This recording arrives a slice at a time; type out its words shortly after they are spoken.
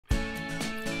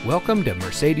Welcome to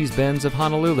Mercedes-Benz of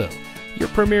Honolulu, your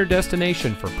premier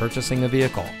destination for purchasing a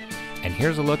vehicle. And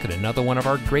here's a look at another one of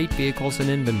our great vehicles in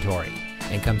inventory,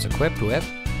 and comes equipped with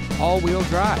all-wheel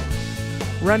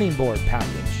drive, running board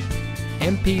package,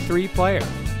 MP3 player,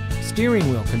 steering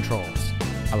wheel controls,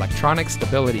 electronic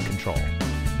stability control,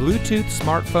 Bluetooth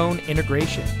smartphone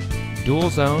integration, dual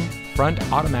zone front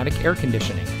automatic air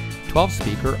conditioning,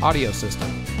 12-speaker audio system,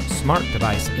 smart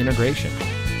device integration,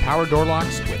 power door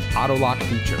locks with auto lock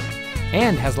feature,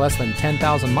 and has less than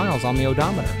 10,000 miles on the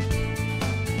odometer.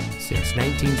 Since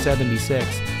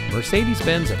 1976,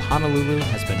 Mercedes-Benz of Honolulu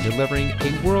has been delivering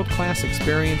a world-class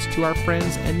experience to our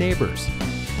friends and neighbors.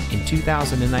 In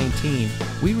 2019,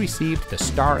 we received the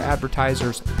Star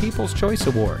Advertiser's People's Choice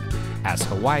Award as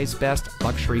Hawaii's best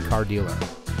luxury car dealer.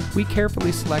 We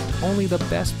carefully select only the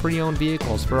best pre-owned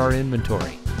vehicles for our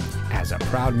inventory. As a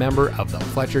proud member of the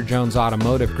Fletcher Jones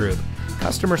Automotive Group,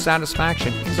 customer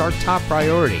satisfaction is our top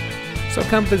priority. So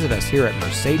come visit us here at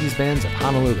Mercedes-Benz of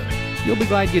Honolulu. You'll be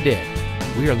glad you did.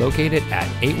 We are located at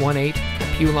 818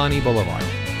 Kapiolani Boulevard.